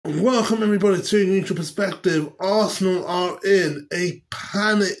Welcome everybody to Neutral Perspective. Arsenal are in a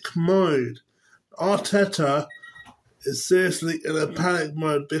panic mode. Arteta is seriously in a panic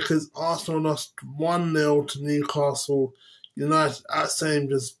mode because Arsenal lost 1-0 to Newcastle United at St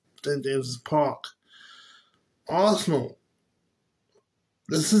James's Park. Arsenal,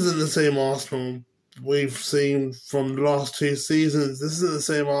 this isn't the same Arsenal we've seen from the last two seasons. This isn't the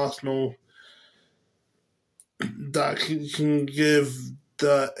same Arsenal that can give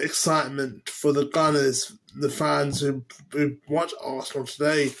the excitement for the Gunners, the fans who watch Arsenal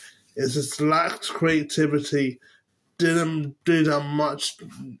today. It's just lacked creativity, didn't do that much.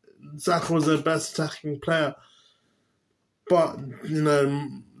 Xhaka was their best attacking player, but,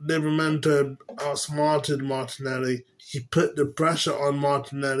 Livramento outsmarted Martinelli. He put the pressure on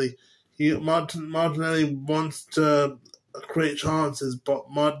Martinelli. Martinelli wants to create chances, but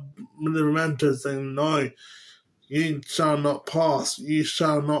Livramento is saying, no, you shall not pass. You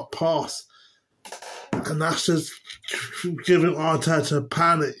shall not pass. And that's just giving Arteta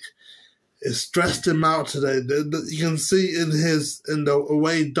panic. It stressed him out today. You can see in the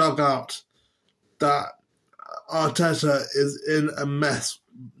away dugout that Arteta is in a mess.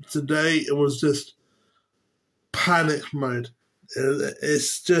 Today it was just panic mode.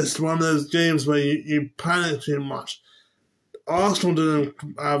 It's just one of those games where you panic too much. Arsenal didn't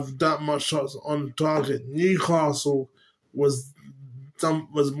have that much shots on target. Newcastle was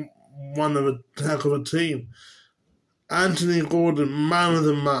one of a heck of a team. Anthony Gordon, man of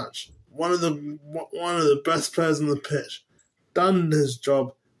the match, one of the best players on the pitch, done his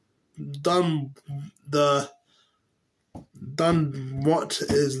job, done what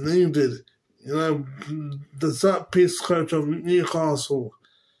is needed. The set piece coach of Newcastle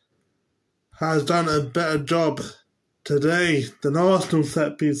has done a better job today than Arsenal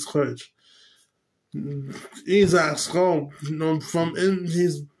set piece coach. Isak's goal I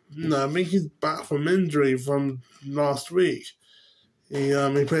think he's back from injury from last week. He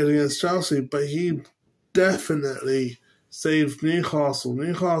played against Chelsea, but he definitely saved Newcastle.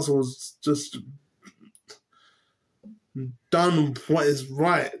 Newcastle's just done what is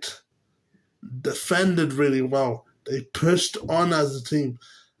right. Defended really well. They pushed on as a team.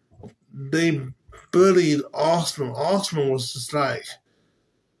 They bullied Arsenal. Arsenal was just like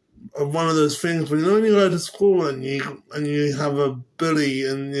one of those things when you go to school and you have a bully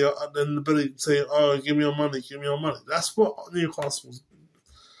and then the bully say, "Oh, give me your money, give me your money." That's what Newcastle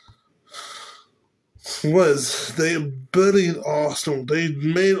was. They bullied Arsenal. They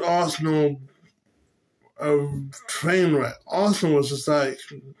made Arsenal a train wreck. Arsenal was just like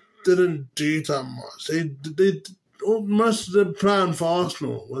didn't do that much. They most of the plan for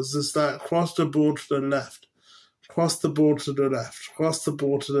Arsenal was just like cross the ball to the left, cross the ball to the left, cross the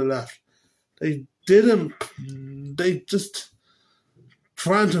ball to the left. They just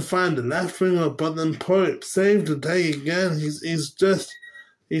trying to find the left winger, but then Pope saved the day again.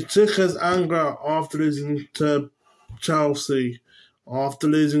 He took his anger out after losing to Chelsea, after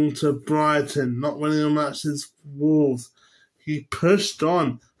losing to Brighton, not winning a match against Wolves. He pushed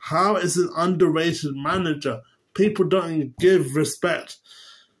on. How is an underrated manager? People don't give respect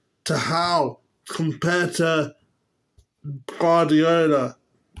to Howe compared to Guardiola,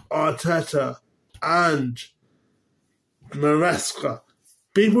 Arteta, and Maresca.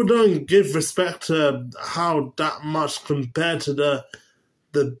 People don't give respect to Howe that much compared to the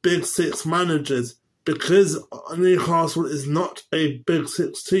Big Six managers because Newcastle is not a Big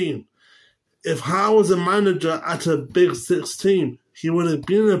Six team. If Howe was a manager at a Big Six team, he would have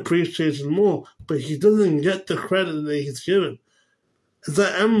been appreciated more, but he doesn't get the credit that he's given. It's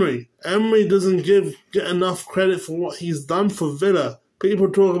like Emery. Emery doesn't get enough credit for what he's done for Villa. People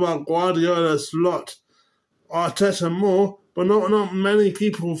talk about Guardiola a lot, Arteta more, but not many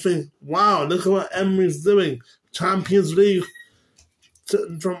people think, wow, look at what Emery's doing. Champions League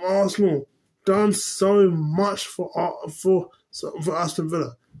from Arsenal. Done so much for Aston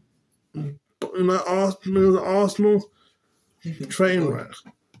Villa. But Arsenal train wreck.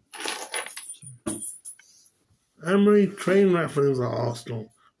 Emery train wreck for things like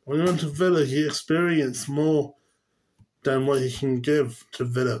Arsenal. When he went to Villa, he experienced more than what he can give to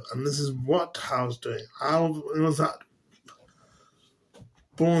Villa, and this is what Howe's doing. How was that?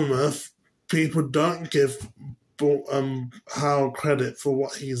 Bournemouth, people don't give Howe credit for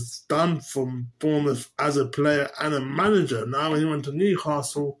what he's done for Bournemouth as a player and a manager. Now when he went to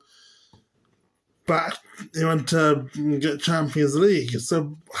Newcastle, he went to get Champions League.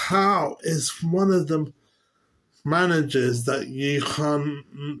 So Howe is one of the managers that you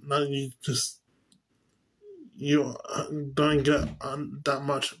don't get that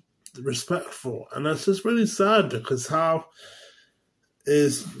much respect for, and that's just really sad because Howe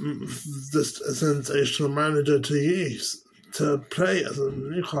is just a sensational manager to use to play as a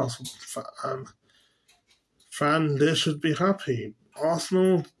Newcastle fan. They should be happy.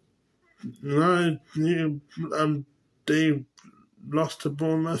 Arsenal, no, they lost to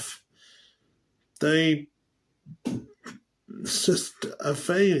Bournemouth. It's just a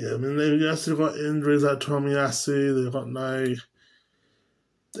failure. I mean, they've got injuries like Tomiyasu.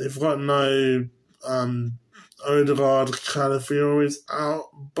 They've got no Odegaard, Calafiori's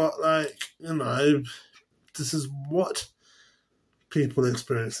out, but this is what people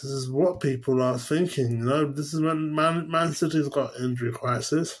experience. This is what people are thinking. This is when Man City's got injury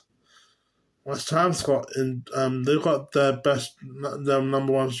crisis. West Ham's they've got their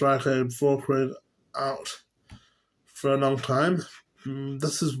number one striker, Forkred, out for a long time.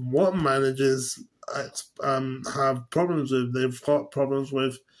 This is what managers have problems with. They've got problems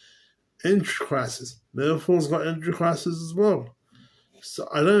with injury crisis. Liverpool's got injury crisis as well. So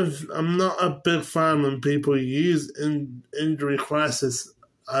I'm not a big fan when people use injury crisis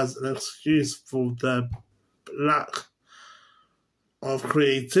as an excuse for their lack of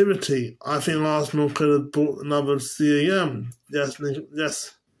creativity. I think Arsenal could have bought another CAM. Yes,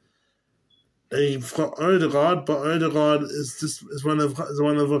 they've got Odegaard, but Odegaard is one of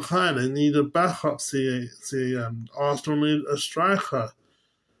a kind. They need a backup CAM. Arsenal need a striker.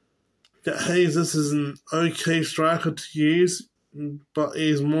 Jesus is an okay striker to use, but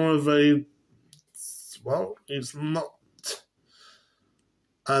he's more of he's not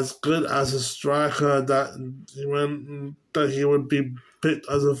as good as a striker that he would be picked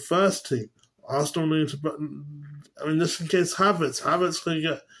as a first team. Arsenal need to, just in case Havertz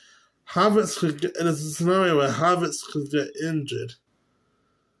could get in a scenario where Havertz could get injured.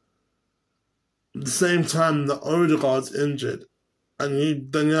 At the same time that Odegaard's injured. And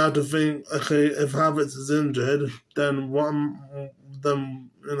then you have to think, okay, if Havertz is injured, then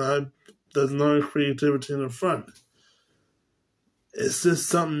there's no creativity in the front. It's just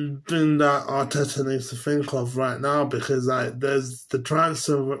something that Arteta needs to think of right now, because there's the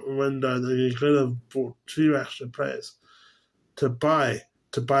transfer window that you could have bought 2 extra players to buy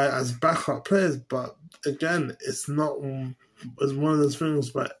as backup players, but again, it's one of those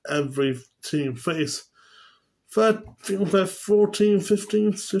things where every team face.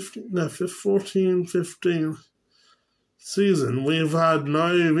 14-15 season, we've had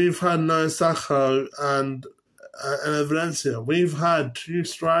no Saka and Valencia. We've had 2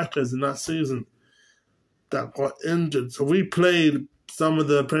 strikers in that season that got injured. So we played some of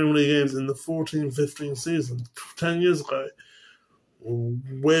the Premier League games in the 14-15 season 10 years ago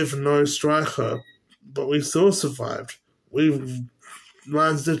with no striker, but we still survived.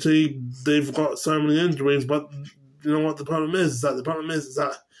 Man City, they've got so many injuries, but you know what the problem is? The problem is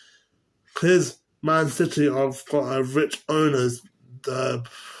that because Man City have got rich owners, the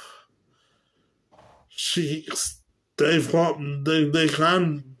sheiks, they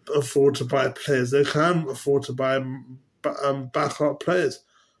can afford to buy players. They can afford to buy backup players.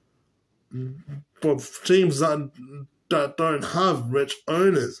 But teams that don't have rich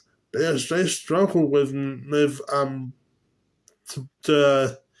owners, they struggle with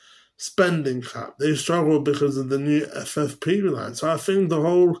the spending cap. They struggle because of the new FFP line. So I think the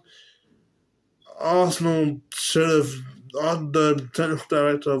whole Arsenal the technical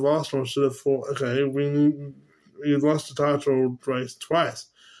director of Arsenal should have thought, okay, we lost the title race twice.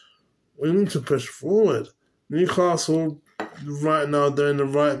 We need to push forward. Newcastle, right now, they're in the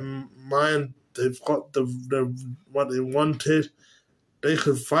right mind. They've got what they wanted. They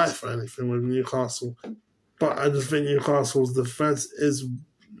could fight for anything with Newcastle. But I just think Newcastle's defence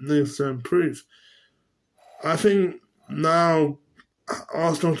needs to improve. I think now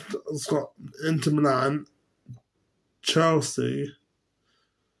Arsenal's got Inter Milan, Chelsea,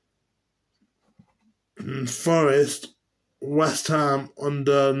 Forest, West Ham on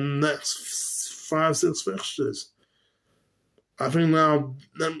the next 5-6 fixtures. I think now,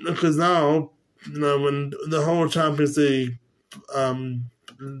 because now, when the whole Champions League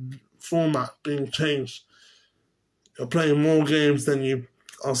format being changed, you're playing more games than you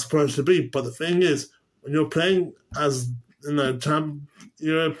are supposed to be. But the thing is, when you're playing as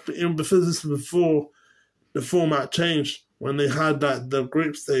before the format changed, when they had the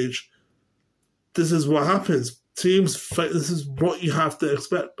group stage, this is what happens. This is what you have to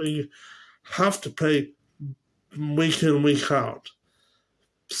expect, but you have to play week in, week out.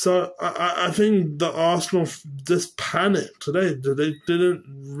 So I think the Arsenal just panicked today. They didn't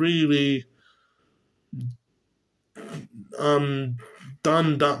really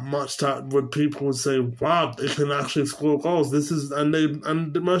done that much that would people would say, wow, they can actually score goals. And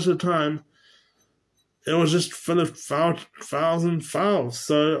most of the time it was just full of fouls and fouls.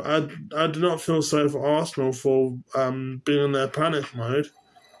 So I do not feel sorry for Arsenal for being in their panic mode,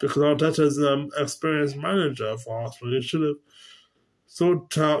 because Arteta is an experienced manager for Arsenal. He should have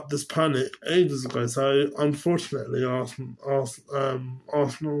sorted out this panic ages ago. So unfortunately,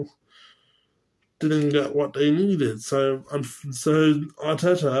 Arsenal didn't get what they needed. So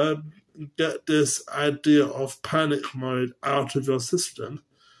Arteta, get this idea of panic mode out of your system.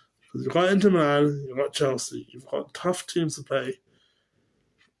 Because you've got Inter Milan, you've got Chelsea, you've got tough teams to play.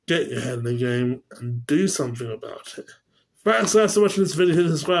 Get your head in the game and do something about it. Thanks guys for watching this video. Hit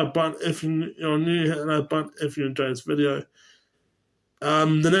the subscribe button if you're new. Hit the like button if you enjoyed this video.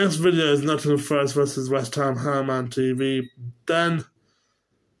 The next video is Nottingham Forest versus West Ham on TV. Then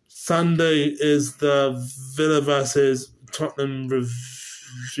Sunday is the Villa versus Tottenham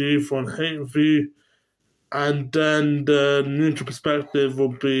review for an hate review. And then the neutral perspective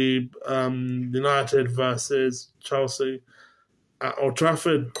will be United versus Chelsea at Old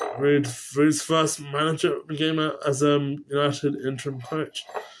Trafford. Ruud's first manager game as a United interim coach.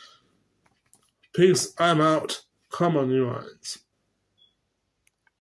 Peace, I'm out. Come on, you Lions.